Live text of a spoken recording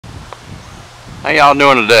How y'all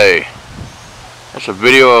doing today? It's a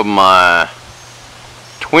video of my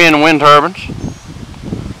twin wind turbines.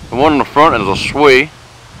 The one in the front is a SWEA,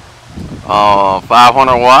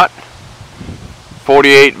 500 watt,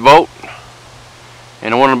 48 volt,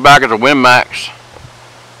 and the one in the back is a WindMax,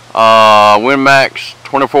 WindMax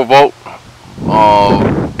 24 volt,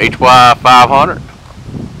 HY 500.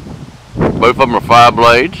 Both of them are 5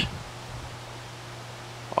 blades.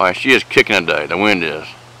 Alright, she is kicking today, the wind is,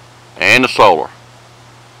 and the solar.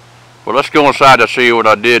 Well, let's go inside to see what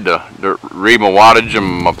I did to read my wattage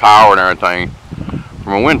and my power and everything for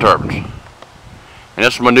my wind turbines. And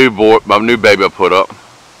this is my new baby I put up.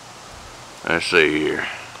 Let's see here.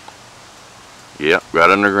 Yep, got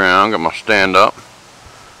it underground, got my stand up,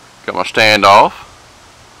 got my stand off.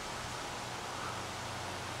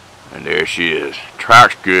 And there she is.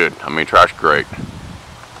 Track's good. I mean, track's great.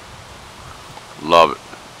 Love it.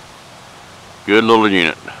 Good little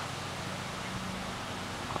unit.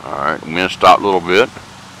 Alright, wind stopped a little bit.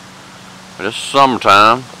 But it's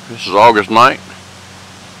summertime. This is August night,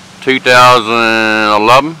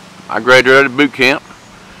 2011. I graduated boot camp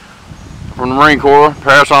from the Marine Corps,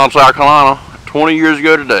 Paris, South Carolina, 20 years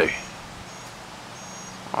ago today.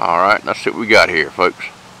 Alright, let's see what we got here, folks.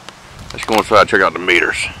 Let's go inside and check out the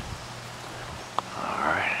meters.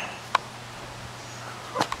 Alright.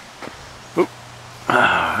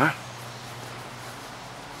 Alright.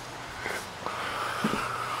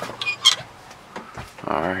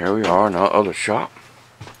 Alright, here we are in the other shop.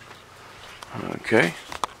 Okay.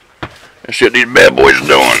 Let's see what these bad boys are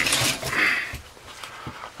doing.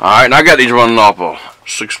 Alright, and I got these running off of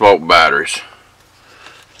 6-volt batteries.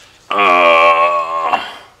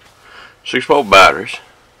 6-volt batteries.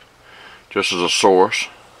 Just as a source.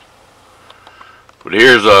 But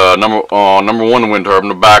here's number one wind turbine,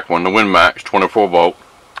 the back one, the WindMax, 24 volt.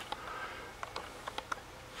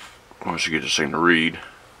 Once you get this thing to read.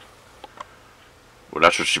 Well,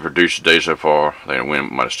 that's what she produced today so far. I think the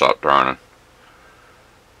wind might have stopped turning.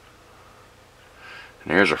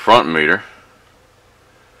 And here's a front meter.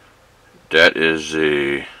 That is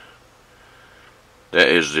the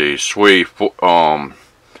SWEA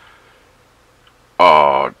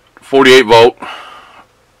 48 volt,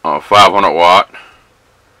 500 watt,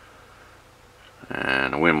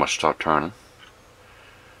 and the wind must stop turning.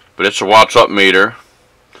 But it's a watts up meter,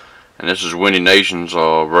 and this is Windy Nation's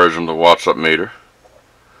version of the watts up meter.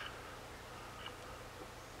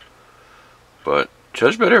 But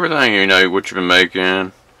just about everything, you know, what you've been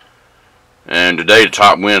making. And today the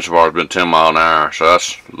top wind so far has been 10 miles an hour, so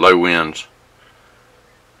that's low winds.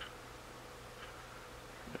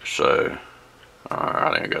 So, alright,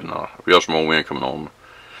 I think I got enough. We got some more wind coming on.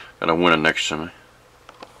 Got a window next to me.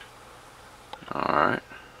 Alright.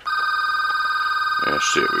 Let's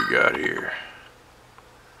see what we got here.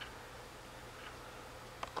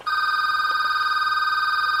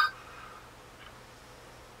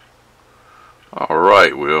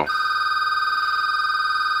 Alright, Will.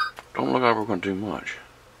 Don't look like we're going to do much.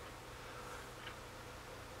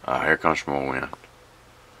 Ah, here comes some more wind.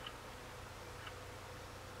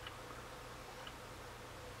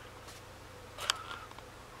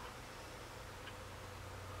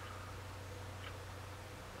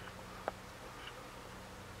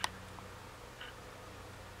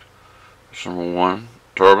 That's number 1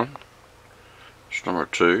 turbine. That's number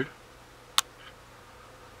 2.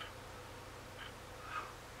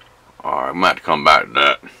 Alright, we might have to come back to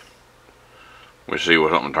that. We see what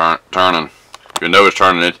something turning. You know it's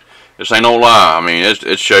turning. It. This ain't no lie. I mean,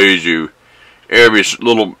 it shows you every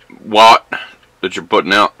little watt that you're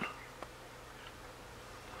putting out.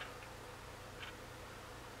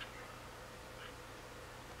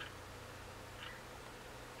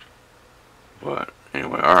 But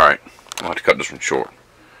anyway, alright. I'll have to cut this one short.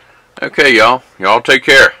 Okay, y'all. Y'all take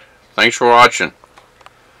care. Thanks for watching.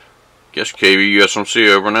 Guess KVUSMC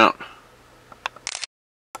over and out.